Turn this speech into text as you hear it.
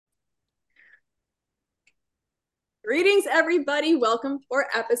Greetings, everybody. Welcome for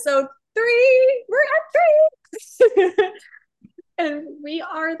episode 3. We're at 3. And we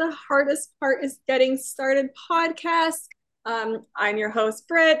are the hardest part is getting started podcast. I'm your host,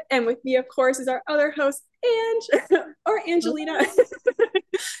 Britt. And with me, of course, is our other host, Ange or Angelina.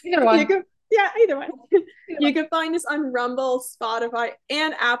 Either one. Either one. You can find us on Rumble, Spotify,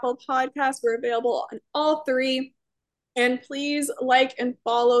 and Apple Podcasts. We're available on all three. And please like and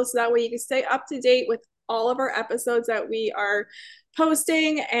follow so that way you can stay up to date with all of our episodes that we are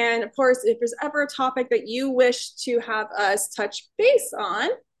posting. And of course, if there's ever a topic that you wish to have us touch base on,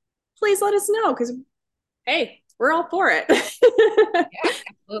 please let us know because, hey, we're all for it. Yeah,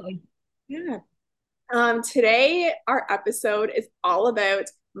 absolutely. Yeah. Today, our episode is all about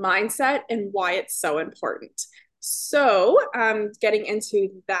mindset and why it's so important. So, getting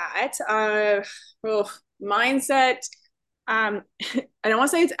into that, mindset. I don't want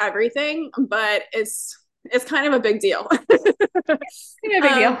to say it's everything, but it's kind of a big deal. No big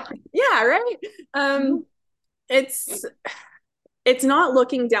deal. Yeah, right. Mhm. It's it's not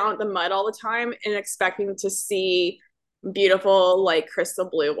looking down at the mud all the time and expecting to see beautiful like crystal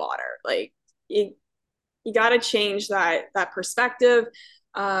blue water. Like you got to change that perspective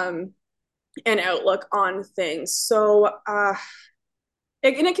and outlook on things. So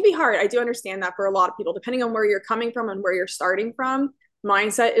and it can be hard. I do understand that for a lot of people, depending on where you're coming from and where you're starting from.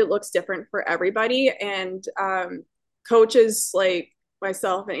 Mindset, it looks different for everybody. And coaches like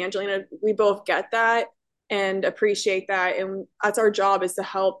myself and Angelina, we both get that and appreciate that. And that's our job is to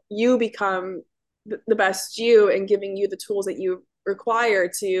help you become the best you and giving you the tools that you require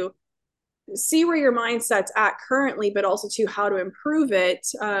to see where your mindset's at currently, but also to how to improve it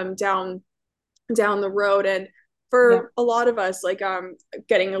down the road. And Yeah. for a lot of us, like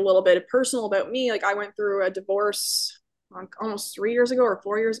getting a little bit personal about me, like I went through a divorce almost 3 years ago or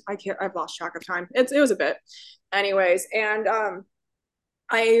 4 years. I've lost track of time. It was a bit. Anyways, and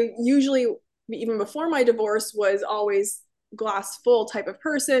I usually, even before my divorce, was always glass full type of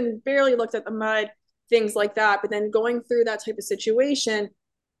person, barely looked at the mud, things like that. But then going through that type of situation,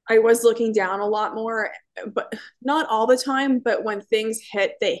 I was looking down a lot more, but not all the time. But when things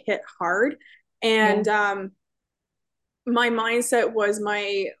hit, they hit hard. Yeah. And my mindset was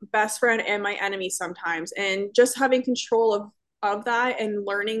my best friend and my enemy sometimes. And just having control of that and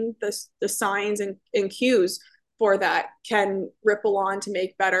learning the signs and cues for that can ripple on to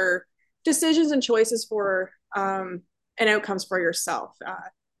make better decisions and choices for and outcomes for yourself.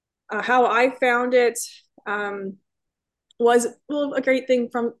 How I found it was well, a great thing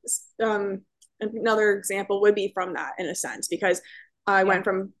from another example would be from that in a sense because I Yeah. went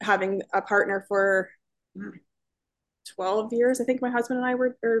from having a partner for 12 years. I think my husband and I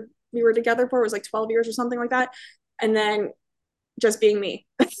we were together for it was like 12 years or something like that. And then just being me.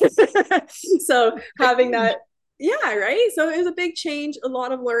 So Big having change. that, yeah, right. So it was a big change, a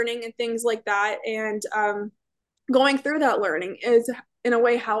lot of learning and things like that. And going through that learning is in a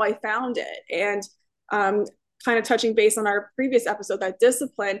way how I found it. And kind of touching base on our previous episode, that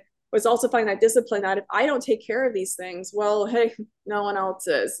discipline was also finding that discipline that if I don't take care of these things, well, hey, no one else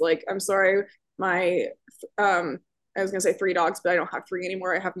is. Like, I'm sorry, my I was gonna say 3 dogs, but I don't have 3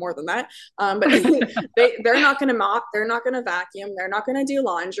 anymore. I have more than that. But they're not gonna mop, they're not gonna vacuum, they're not gonna do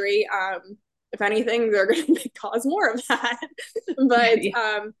laundry. If anything, they're gonna cause more of that. But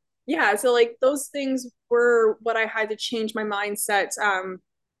Yeah. yeah, so like those things were what I had to change my mindset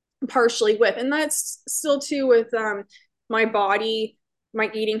partially with, and that's still too with my body, my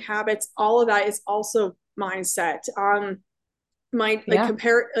eating habits, all of that is also mindset. My like Yeah.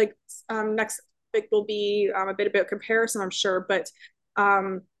 compare like next topic will be a bit about comparison, I'm sure, but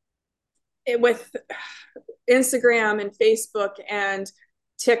um with Instagram and Facebook and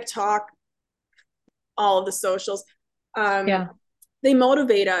TikTok, all of the socials, um Yeah. they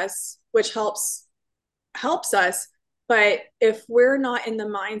motivate us, which helps us. But if we're not in the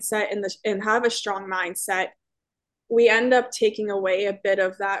mindset and have a strong mindset, we end up taking away a bit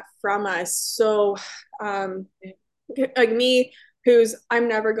of that from us. So um like me, who's I'm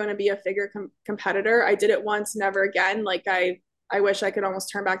never going to be a figure competitor. I did it once, never again. Like I wish I could almost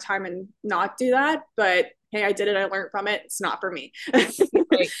turn back time and not do that, but hey, I did it, I learned from it, it's not for me.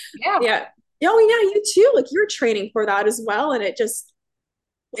 Right. Yeah. Yeah. Oh yeah, you too, like you're training for that as well, and it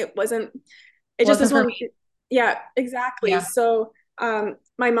wasn't, it just Wasn't is for one. me. Yeah, exactly. Yeah. So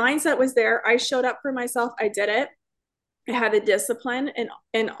my mindset was there, I showed up for myself, I did it, I had the discipline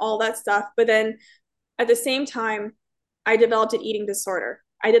and all that stuff. But then at the same time, I developed an eating disorder.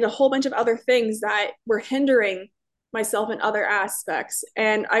 I did a whole bunch of other things that were hindering myself in other aspects.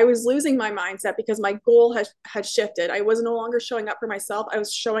 And I was losing my mindset because my goal had shifted. I was no longer showing up for myself. I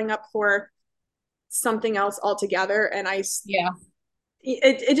was showing up for something else altogether. And Yeah.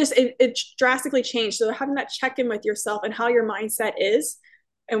 it drastically changed. So having that check in with yourself and how your mindset is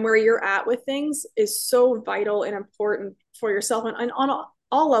and where you're at with things is so vital and important for yourself and on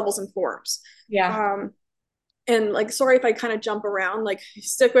all levels and forms. Yeah. Um, and like, sorry if I kind of jump around, like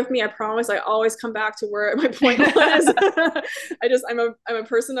stick with me. I promise I always come back to where my point was. I'm a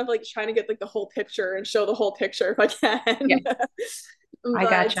person of like trying to get like the whole picture and show the whole picture if I Yeah. can. I But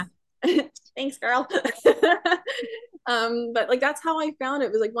gotcha. thanks, girl. But like that's how I found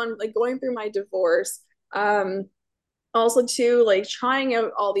it was like one like going through my divorce. Um, also too like trying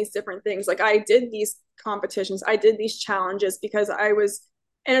out all these different things. Like I did these competitions, I did these challenges because I was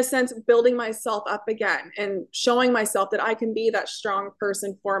in a sense building myself up again and showing myself that I can be that strong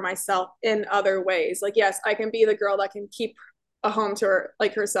person for myself in other ways. Like yes, I can be the girl that can keep a home to her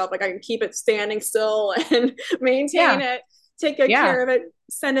like herself. Like I can keep it standing still and maintain Yeah. it, take good Yeah. care of it,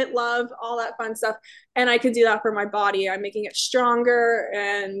 send it love, all that fun stuff. And I can do that for my body. I'm making it stronger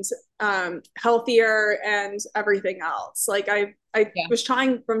and healthier and everything else. Like I Yeah. was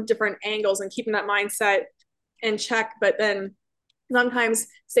trying from different angles and keeping that mindset in check, but then sometimes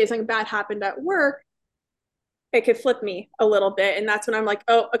say something bad happened at work, it could flip me a little bit. And that's when I'm like,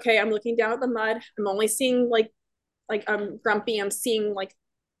 oh, okay, I'm looking down at the mud. I'm only seeing like I'm grumpy. I'm seeing like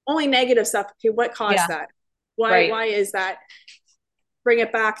only negative stuff. Okay, what caused Yeah. that? Right. Why is that? Bring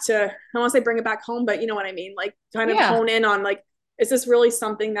it back to, I don't want to say bring it back home, but you know what I mean? Like kind of Yeah. hone in on like, is this really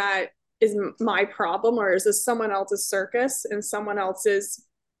something that is my problem or is this someone else's circus and someone else's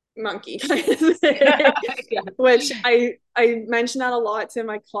monkey kind of thing? Yeah. Which I mention that a lot to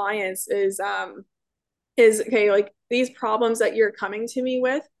my clients is okay, like these problems that you're coming to me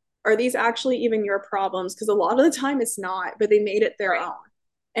with, are these actually even your problems? Because a lot of the time it's not, but they made it their Right. own.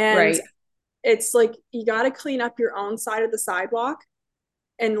 And Right. it's like you got to clean up your own side of the sidewalk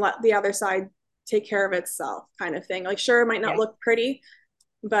and let the other side take care of itself kind of thing. Like sure, it might not Yeah. look pretty,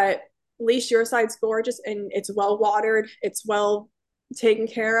 but at least your side's gorgeous and it's well watered, it's well taken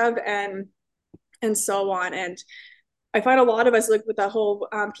care of and so on. And I find a lot of us like with the whole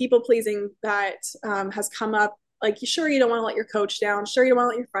people pleasing that has come up. Like, sure, you don't want to let your coach down. Sure, you don't want to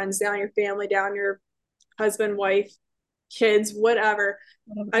let your friends down, your family down, your husband, wife, kids, whatever.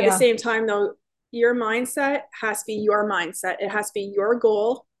 At the Yeah. same time, though, your mindset has to be your mindset. It has to be your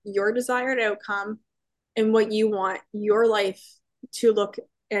goal, your desired outcome, and what you want your life to look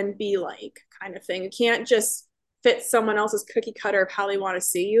and be like, kind of thing. You can't just fit someone else's cookie cutter of how they want to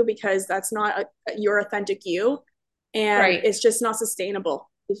see you because that's not your authentic you. And Right. it's just not sustainable.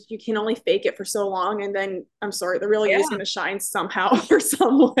 You can only fake it for so long. And then I'm sorry, the real you is Yeah. going to shine somehow or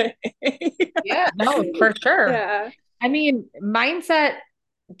some way. Yeah. No, for sure. Yeah. I mean, mindset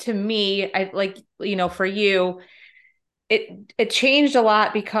to me, I like, for you, it changed a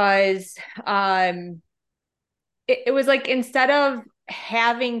lot because it was like instead of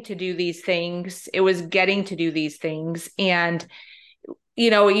having to do these things, it was getting to do these things. And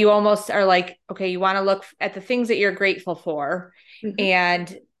you almost are like, okay, you want to look at the things that you're grateful for, Mm-hmm.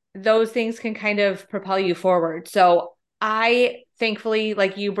 and those things can kind of propel you forward. So I thankfully,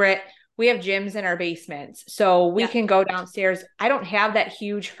 like you, Britt, we have gyms in our basements. So we Yeah. can go downstairs. I don't have that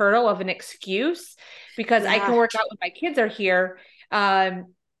huge hurdle of an excuse because I can Yeah. work out when my kids are here.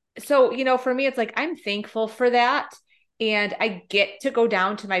 So, for me, it's like I'm thankful for that. And I get to go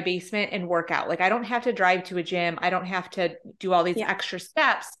down to my basement and work out. Like I don't have to drive to a gym. I don't have to do all these Yeah. extra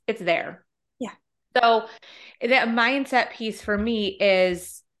steps. It's there. Yeah. So that mindset piece for me,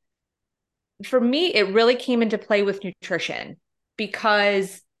 it really came into play with nutrition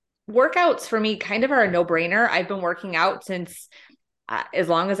because workouts for me kind of are a no-brainer. I've been working out since as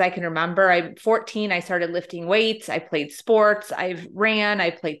long as I can remember. I'm 14. I started lifting weights. I played sports. I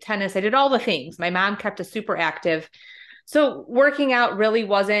played tennis. I did all the things. My mom kept us super active. So working out really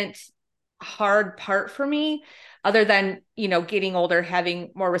wasn't a hard part for me, other than, getting older,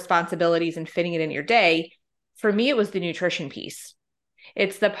 having more responsibilities and fitting it in your day. For me, it was the nutrition piece. It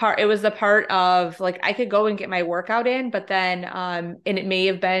was the part of like, I could go and get my workout in, but then, and it may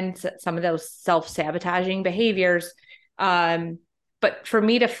have been some of those self-sabotaging behaviors. But for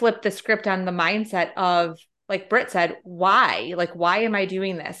me to flip the script on the mindset of, like Britt said, why? Like, why am I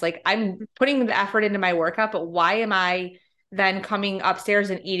doing this? Like, I'm putting the effort into my workout, but why am I then coming upstairs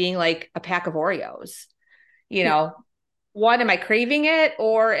and eating like a pack of Oreos? You Yeah. know, One, am I craving it?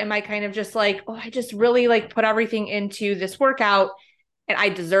 Or am I kind of just like, oh, I just really like put everything into this workout and I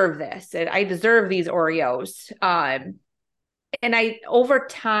deserve this and I deserve these Oreos. And over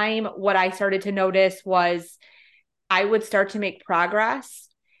time, what I started to notice was I would start to make progress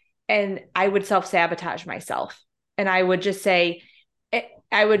and I would self sabotage myself. And I would just say,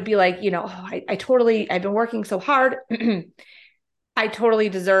 I would be like, oh, I've been working so hard. I totally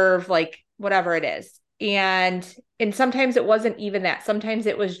deserve like whatever it is. And sometimes it wasn't even that. Sometimes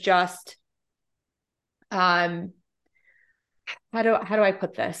it was just, um, how do I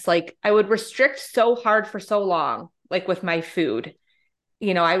put this? Like I would restrict so hard for so long, like with my food.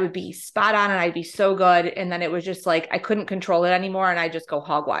 I would be spot on and I'd be so good. And then it was just like I couldn't control it anymore and I just go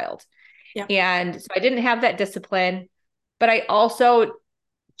hog wild. Yeah. And so I didn't have that discipline, but I also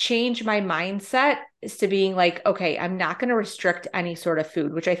changed my mindset as to being like, okay, I'm not going to restrict any sort of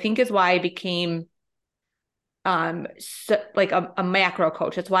food, which I think is why I became like a macro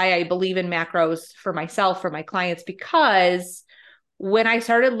coach. That's why I believe in macros for myself, for my clients, because when I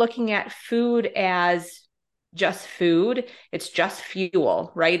started looking at food as just food, it's just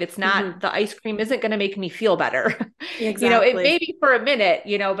fuel, right? It's not, the ice cream isn't going to make me feel better. It Exactly. may be for a minute,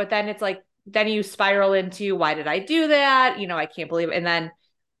 but then it's like, then you spiral into, why did I do that? I can't believe it. And then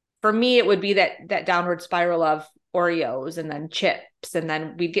for me, it would be that downward spiral of Oreos and then chips. And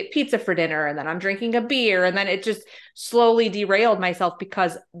then we'd get pizza for dinner. And then I'm drinking a beer. And then it just slowly derailed myself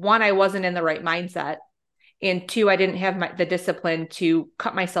because one, I wasn't in the right mindset. And two, I didn't have the discipline to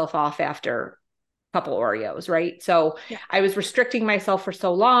cut myself off after a couple Oreos, right? So Yeah. I was restricting myself for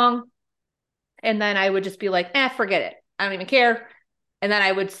so long. And then I would just be like, forget it. I don't even care. And then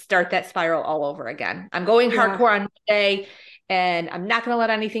I would start that spiral all over again. I'm going Yeah. hardcore on Monday and I'm not going to let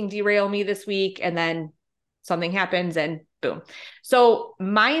anything derail me this week. And then something happens and boom. So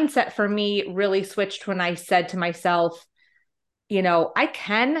mindset for me really switched when I said to myself, I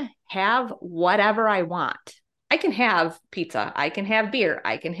can have whatever I want. I can have pizza. I can have beer.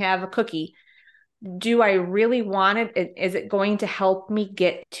 I can have a cookie. Do I really want it? Is it going to help me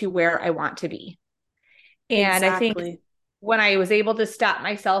get to where I want to be? And I think Exactly. when I was able to stop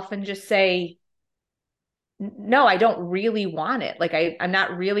myself and just say, no, I don't really want it. Like I'm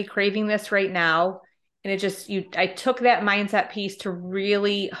not really craving this right now. And I took that mindset piece to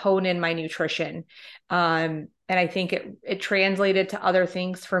really hone in my nutrition. And I think it translated to other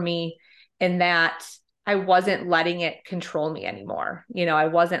things for me in that I wasn't letting it control me anymore. I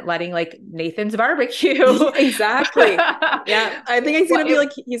wasn't letting like Nathan's barbecue. Exactly. Yeah. I think Well,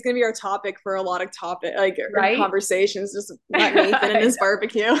 he's gonna be our topic for a lot of our right. conversations. Just let Nathan and I his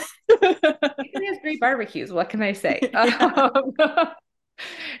barbecue. Nathan has great barbecues. What can I say?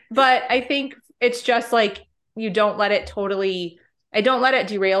 But I think it's just like you don't let it totally, I don't let it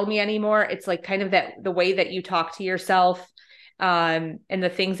derail me anymore. It's like kind of the way that you talk to yourself, and the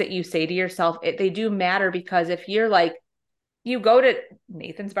things that you say to yourself, they do matter because if you're like, you go to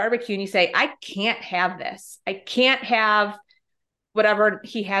Nathan's barbecue and you say, I can't have this. I can't have whatever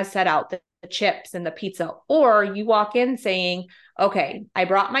he has set out, the chips and the pizza. Or you walk in saying, okay, I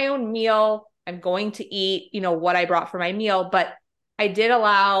brought my own meal. I'm going to eat, what I brought for my meal, but I did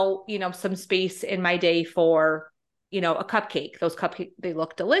allow, some space in my day for, a cupcake. Those cupcakes, they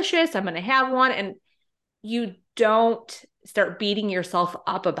look delicious. I'm going to have one. And you don't start beating yourself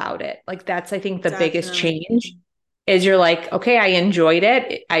up about it. Like that's, I think, the biggest Definitely. change is you're like, okay, I enjoyed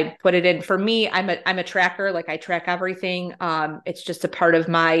it. I put it in. For me, I'm a tracker. Like I track everything. It's just a part of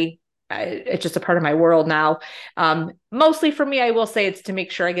it's just a part of my world now. Mostly for me, I will say it's to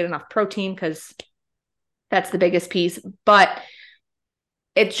make sure I get enough protein because that's the biggest piece. But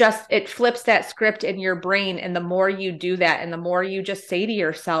it flips that script in your brain. And the more you do that, and the more you just say to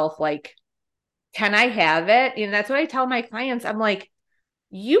yourself, like, can I have it? That's what I tell my clients. I'm like,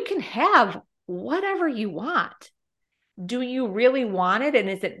 you can have whatever you want. Do you really want it? And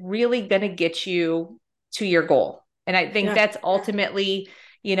is it really going to get you to your goal? And I think Yeah. that's ultimately,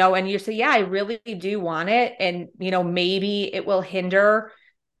 and you say, yeah, I really do want it. And, maybe it will hinder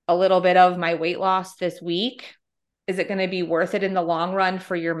a little bit of my weight loss this week. Is it going to be worth it in the long run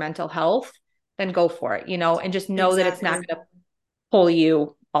for your mental health? Then go for it, and just know that it's not Exactly. going to pull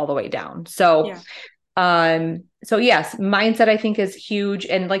you all the way down. So, Yeah. so yes, mindset I think is huge.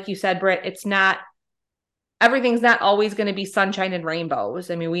 And like you said, Britt, everything's not always going to be sunshine and rainbows.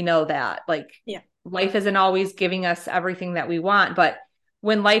 I mean, we know that like Yeah. life isn't always giving us everything that we want, but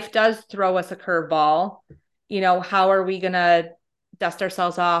when life does throw us a curveball, how are we going to dust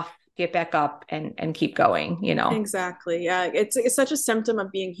ourselves off, get back up and keep going? Exactly. Yeah. It's such a symptom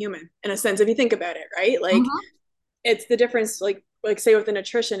of being human in a sense, if you think about it, right? Like Mhm. it's the difference, like say with the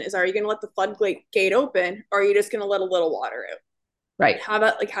nutrition is, are you gonna let the floodgate open or are you just gonna let a little water out? Right. Have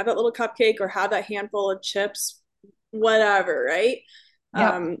that little cupcake or have that handful of chips, whatever, right?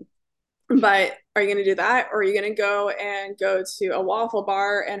 Yep. Um, but are you going to do that, or are you going to go to a waffle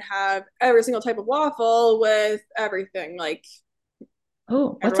bar and have every single type of waffle with everything? Like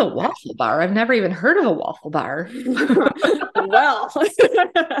Oh, what's a Everyone, waffle bar? I've never even heard of a waffle bar. well,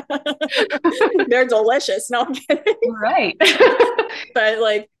 they're delicious. No, I'm kidding. Right. But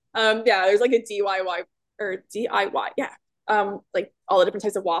like, yeah, there's like a DIY or DIY, yeah, like all the different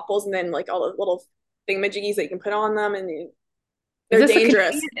types of waffles, and then like all the little thingamajiggies that you can put on them, and Is they're this a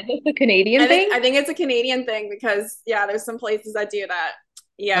dangerous. Canadian, is this a Canadian thing? I think it's a Canadian thing because yeah, there's some places that do that.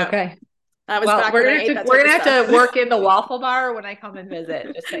 Yeah, Okay. that was Well, back when I ate that type we're of gonna stuff. have to work in the waffle bar when I come and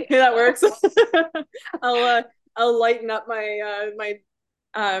visit. Just saying. Yeah, that works. I'll uh, I'll lighten up my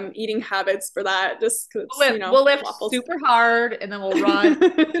eating habits for that just because We'll lift waffles. super hard and then we'll run.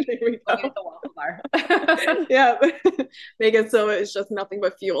 There we Go get go. the waffle bar. Yeah, make it so it's just nothing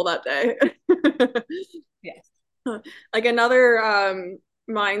but fuel that day. Yes. Like another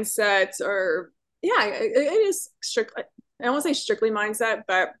mindset, or yeah, it is strictly, I won't say strictly mindset,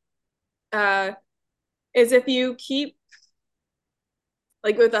 but uh is if you keep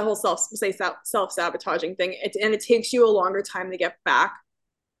like with that whole self-sabotaging thing, and it takes you a longer time to get back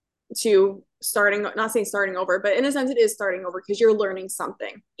to starting, not saying starting over, but in a sense it is starting over because you're learning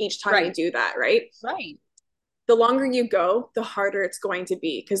something each time you Right. do that, right? Right. The longer you go, the harder it's going to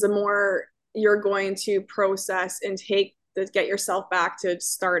be because the more you're going to process and take to get yourself back to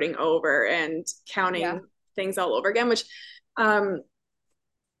starting over and Yeah. counting things all over again, which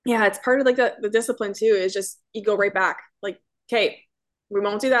yeah, it's part of like the discipline too, is just you go right back. Like, okay, we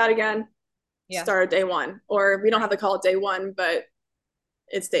won't do that again. Yeah. Start at day one. Or we don't have Right. to call it day one, but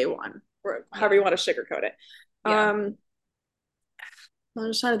it's day one, or however Yeah. you want to sugarcoat it. Yeah. I'm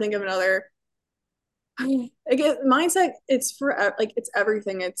just trying to think of another. Again, mindset, it's for like it's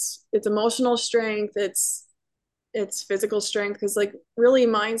everything. It's emotional strength, it's physical strength, because like really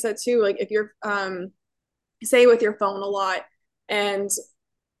mindset too, like if you're say with your phone a lot, and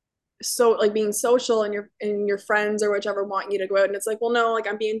so like being social, and your friends or whichever want you to go out, and it's like, well, no, like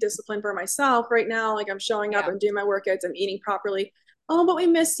I'm being disciplined for myself right now, like I'm showing up, Yeah. I'm doing my workouts, I'm eating properly. Oh, but we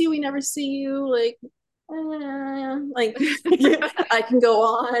miss you, we never see you, like I can go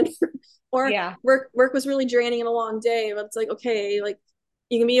on. Or Yeah. work was really draining and a long day, but it's like, okay, like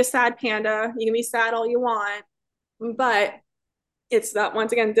you can be a sad panda, you can be sad all you want, but it's that,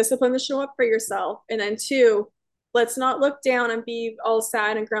 once again, discipline to show up for yourself. And then two, let's not look down and be all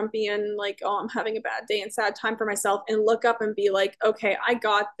sad and grumpy and like, oh, I'm having a bad day and sad time for myself, and look up and be like, okay, I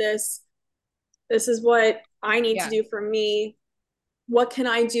got this. This is what I need to Yeah. do for me. What can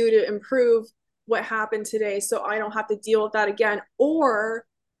I do to improve what happened today so I don't have to deal with that again? Or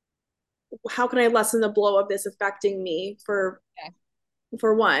how can I lessen the blow of this affecting me Yeah.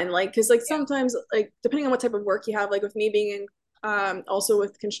 for one, like, because like Yeah. sometimes, like depending on what type of work you have, like with me being in also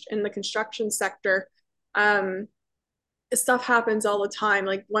with in the construction sector, um stuff happens all the time.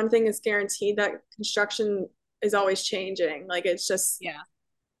 Like one thing is guaranteed, that construction is always changing, like it's just, Yeah.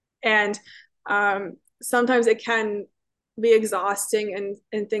 and sometimes it can be exhausting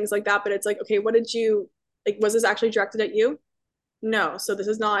and things like that, but it's like, okay, what did you, like, was this actually directed at you? No, so this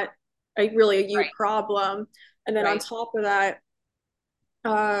is not really a you Right. problem. And then on Right. top of that,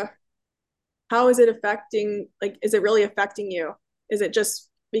 uh how is it affecting, like, is it really affecting you? Is it just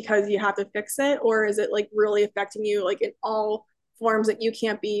because you have to fix it, or is it like really affecting you like in all forms that you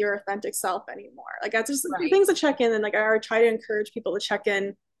can't be your authentic self anymore? Like that's just Right. things to check in, and like I try to encourage people to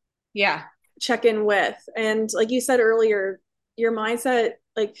Yeah. check in with. And like you said earlier, your mindset,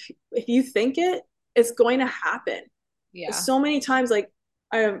 like if you think it, it's going to happen. Yeah. So many times, like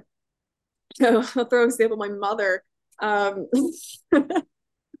I I'll throw an example, my mother, um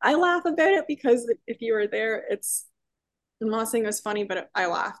I laugh about it because if you were there, I'm not saying it was funny, but I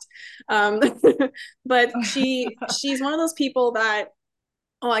laughed. Um, but she's one of those people that,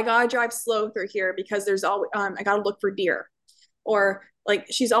 oh, I gotta drive slow through here because there's always I gotta look for deer, or like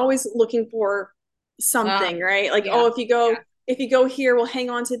she's always looking for Ah, something, right? Like, oh, yeah. Yeah. if you go here, we'll hang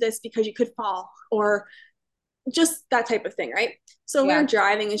on to this because you could fall, or just that type of thing, right? So we were Yeah.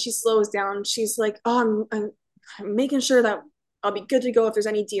 driving and she slows down. She's like, oh, I'm making sure that I'll be good to go if there's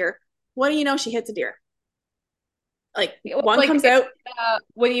any deer. What do you know? She hits a deer. Like Well, one like comes out,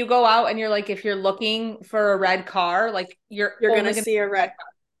 when you go out and you're like, if you're looking for a red car, like you're you're only gonna gonna see a see red red. car.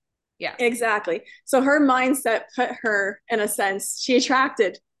 Yeah. Exactly. So her mindset put her in a sense, she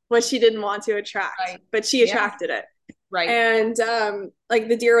attracted what she didn't want to attract, Right. but she Yeah. attracted it. Right. And like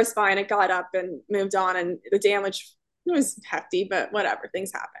the deer was fine. It got up and moved on, and the damage, it was hefty, but whatever,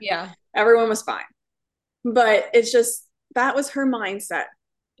 things happen. Yeah. Everyone was fine. But it's just that was her mindset.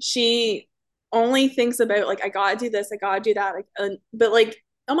 She only thinks about like, I gotta do this, I gotta do that, like, but like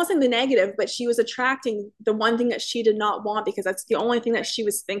almost in the negative. But she was attracting the one thing that she did not want because that's the only thing that Right. she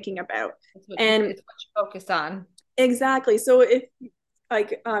was thinking about. It's what And you focus on. exactly. So if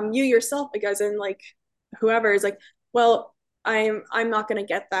like you yourself, like as in like whoever is like, well, I'm not gonna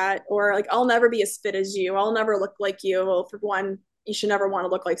get that, or like I'll never be as fit as you, I'll never look like you. Well, for one, you should never want to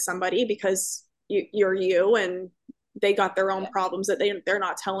look like somebody because you're you, and they got their own Yeah. problems that they're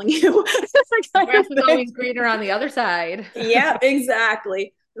not telling you. The Kind grass of is thing. always greener on the other side. Yeah,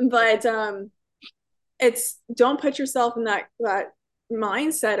 exactly. But it's don't put yourself in that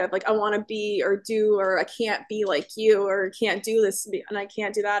mindset of like I want to be or do, or I can't be like you, or can't do this and I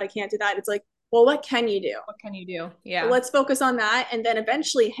can't do that, I can't do that. It's like, well, what can you do? What can you do? Yeah. Let's focus on that, and then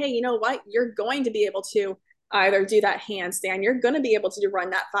eventually, hey, you know what, you're going to be able to either do that handstand, you're going to be able to run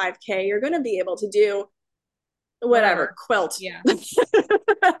that 5K, you're going to be able to do whatever, Whatever. quilt. Yeah.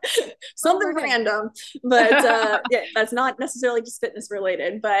 Oh, Something we're good. random, but yeah, that's not necessarily just fitness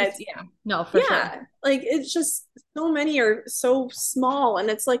related, but Yeah. No, for sure. yeah, like it's just so many are so small, and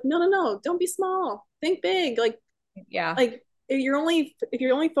it's like, no, no, no, don't be small, think big. Yeah. Like if you're only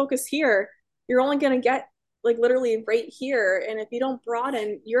focused here, you're only going to get like literally right here, and if you don't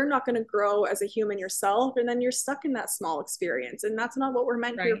broaden, you're not going to grow as a human yourself, and then you're stuck in that small experience, and that's not what we're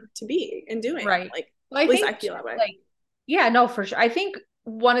meant here Right. to be and doing. Right. Like Well, I at least I think feel that way. like, yeah, no, for sure. I think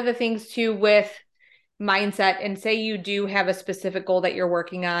one of the things too with mindset, and say you do have a specific goal that you're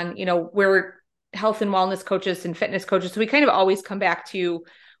working on, we're health and wellness coaches and fitness coaches. So we kind of always come back to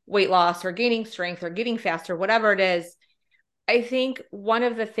weight loss or gaining strength or getting faster, whatever it is. I think one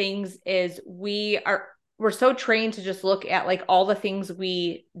of the things is we're so trained to just look at like all the things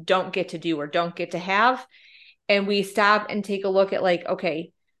we don't get to do or don't get to have. And we stop and take a look at like,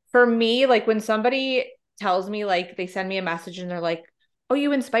 okay, for me, like when somebody tells me, like they send me a message and they're like, oh,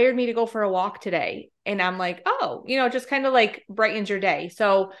 you inspired me to go for a walk today. And I'm like, oh, just kind of like brightens your day.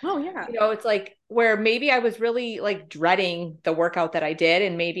 So, Oh yeah. it's like where maybe I was really like dreading the workout that I did,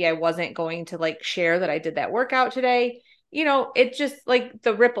 and maybe I wasn't going to like share that I did that workout today. It just like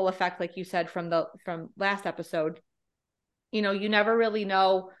the ripple effect, like you said from last episode, you never really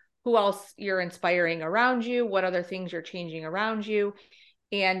know who else you're inspiring around you, what other things you're changing around you.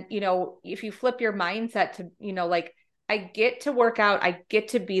 And, if you flip your mindset to, like, I get to work out, I get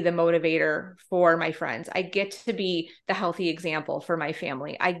to be the motivator for my friends, I get to be the healthy example for my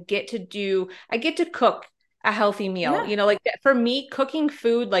family, I get to cook a healthy meal, Yeah. like for me, cooking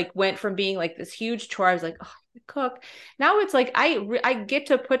food like went from being like this huge chore. I was like, oh, I cook. Now it's like I get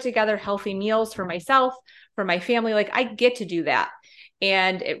to put together healthy meals for myself, for my family. Like I get to do that.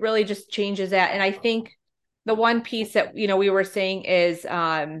 And it really just changes that. And I think the one piece that, we were saying is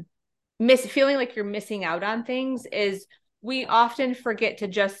feeling like you're missing out on things is we often forget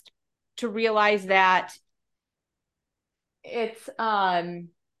to realize that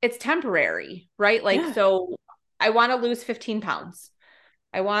it's temporary, right? Like, Yeah. so I want to lose 15 pounds.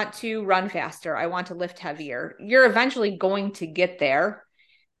 I want to run faster. I want to lift heavier. You're eventually going to get there.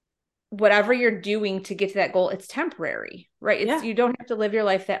 Whatever you're doing to get to that goal, it's temporary, right? Yeah. You don't have to live your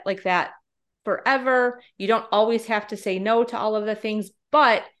life like that forever. You don't always have to say no to all of the things,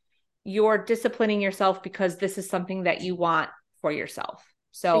 but you're disciplining yourself because this is something that you want for yourself.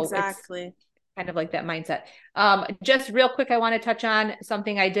 So it's Exactly. kind of like that mindset. Just real quick, I want to touch on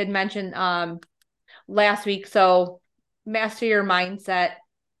something I did mention last week. So master your mindset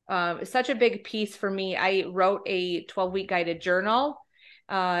is such a big piece for me. I wrote a 12-week guided journal,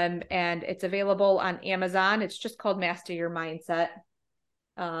 and it's available on Amazon. It's just called Master Your Mindset.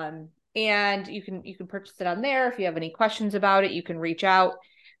 And you can purchase it on there. If you have any questions about it, you can reach out.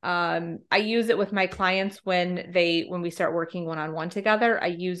 I use it with my clients when we start working one-on-one together. I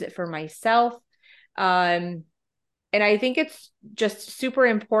use it for myself. And I think it's just super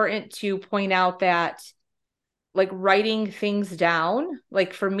important to point out that like writing things down,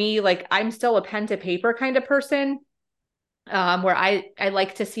 like for me, like I'm still a pen to paper kind of person, where I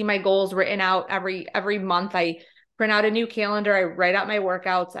like to see my goals written out every month. I print out a new calendar. I write out my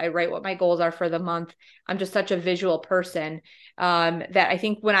workouts. I write what my goals are for the month. I'm just such a visual person, that I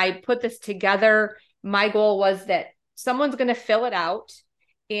think when I put this together, my goal was that someone's going to fill it out,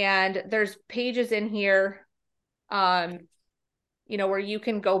 and there's pages in here, where you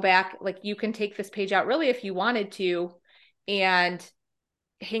can go back, like you can take this page out really if you wanted to and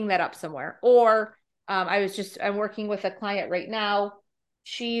hang that up somewhere. Or I'm working with a client right now.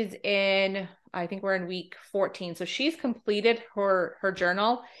 I think we're in week 14. So she's completed her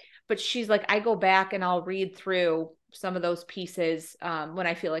journal, but she's like, I go back and I'll read through some of those pieces when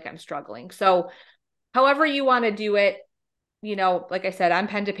I feel like I'm struggling. So however you want to do it, like I said, I'm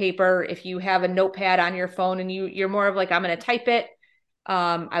pen to paper. If you have a notepad on your phone and you're more of like, I'm going to type it.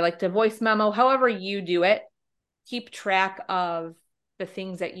 I like to voice memo, however you do it, keep track of the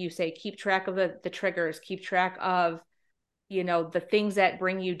things that you say, keep track of the triggers, keep track of, the things that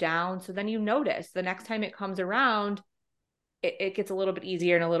bring you down. So then you notice the next time it comes around, it gets a little bit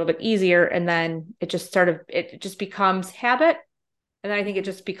easier and a little bit easier. And then it just becomes habit. And then I think it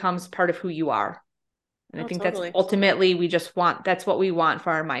just becomes part of who you are. And I think totally. that's ultimately, that's what we want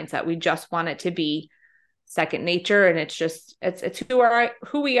for our mindset. We just want it to be second nature. And it's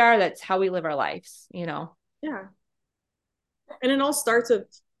who we are. That's how we live our lives, Yeah. And it all starts with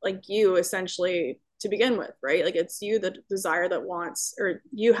like you essentially to begin with, right? Like it's you, the desire that wants, or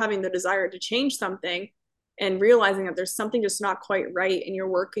you having the desire to change something and realizing that there's something just not quite right and you're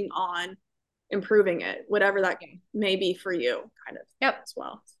working on improving it, whatever that may be for you kind of as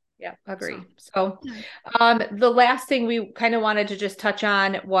well. Yeah, agree. So the last thing we kind of wanted to just touch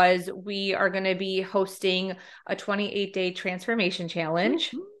on was we are going to be hosting a 28-day transformation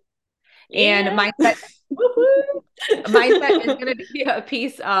challenge. And mindset is going to be a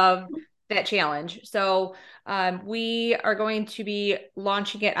piece of that challenge. So we are going to be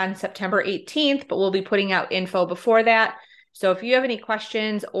launching it on September 18th, but we'll be putting out info before that. So if you have any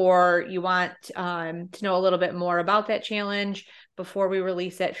questions or you want to know a little bit more about that challenge before we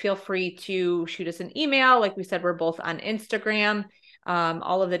release it, feel free to shoot us an email. Like we said, we're both on Instagram.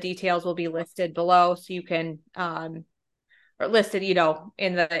 All of the details will be listed below, so you can or listed,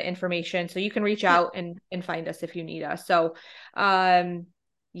 in the information. So you can reach out and find us if you need us. So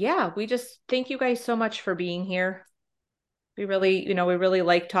we just thank you guys so much for being here. We really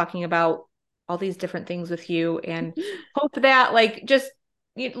like talking about all these different things with you, and hope that like just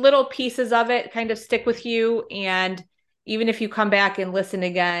little pieces of it kind of stick with you. And even if you come back and listen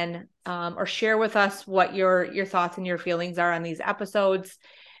again, or share with us what your thoughts and your feelings are on these episodes,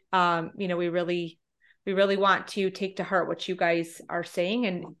 we really want to take to heart what you guys are saying.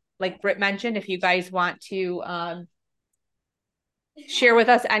 And like Britt mentioned, if you guys want to share with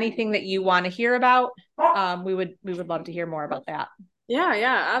us anything that you want to hear about, we would love to hear more about that.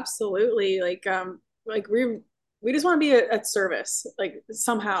 Yeah, absolutely. Like we just want to be at service, like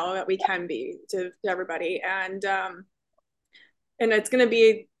somehow that we can be to everybody. And it's going to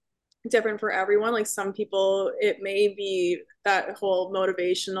be different for everyone. Like some people, it may be that whole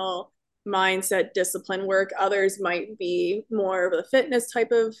motivational mindset, discipline work. Others might be more of a fitness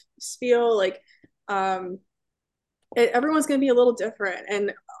type of spiel. Like everyone's going to be a little different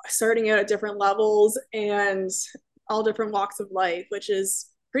and starting out at different levels and all different walks of life, which is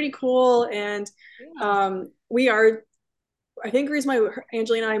pretty cool. And we are, I think the reason why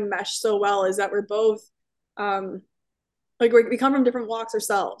Angelina and I mesh so well is that we're both like we come from different walks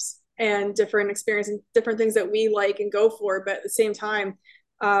ourselves and different experiences, different things that we like and go for, but at the same time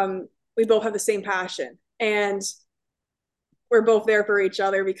we both have the same passion, and we're both there for each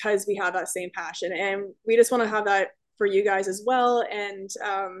other because we have that same passion, and we just want to have that for you guys as well. And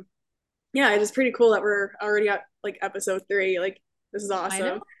it is pretty cool that we're already at like episode 3. Like this is awesome. I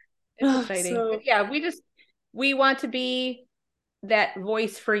know. It's exciting. So, we want to be that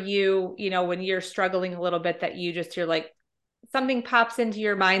voice for you, when you're struggling a little bit, that you're like, something pops into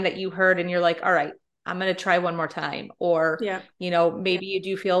your mind that you heard and you're like, all right, I'm going to try one more time. Or, maybe you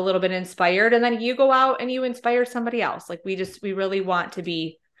do feel a little bit inspired and then you go out and you inspire somebody else. Like we really want to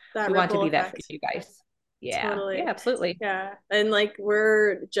be that for you guys. Yeah, totally. Yeah, absolutely. Yeah. And like,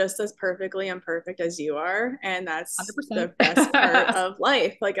 we're just as perfectly imperfect as you are. And that's 100%. The best part of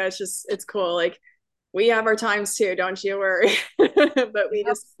life. Like, it's cool. Like we have our times too. Don't you worry. But we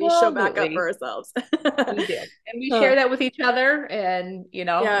show back up for ourselves. We do. And we share that with each other, and, we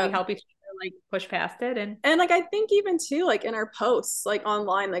help each other like push past it. And like, I think even too, like in our posts, like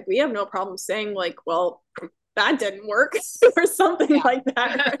online, like we have no problem saying like, well, that didn't work or something like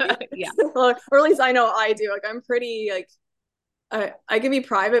that. Right? Or at least I know I do. Like I'm pretty like, I can be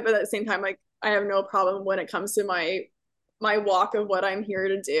private, but at the same time, like I have no problem when it comes to my walk of what I'm here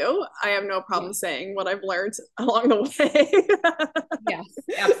to do. I have no problem saying what I've learned along the way. Yes,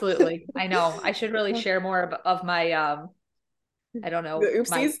 absolutely. I know. I should really share more of my, I don't know. The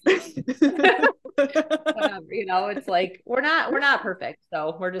oopsies. It's like, we're not perfect.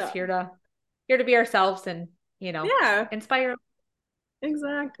 So we're just here to be ourselves and, inspire.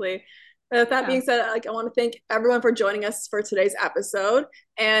 Exactly. With that being said, like I want to thank everyone for joining us for today's episode.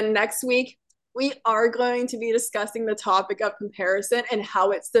 And next week, we are going to be discussing the topic of comparison and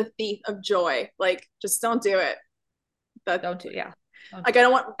how it's the thief of joy. Like, just don't do it. Like,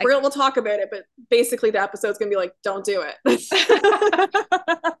 we'll talk about it, but basically the episode's going to be like, don't do it. That's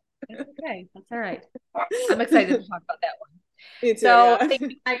okay. That's all right. I'm excited to talk about that one. Me too, so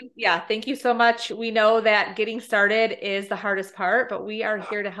thank you so much. We know that getting started is the hardest part, but we are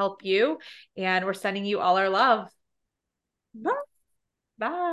here to help you, and we're sending you all our love. Bye. Bye.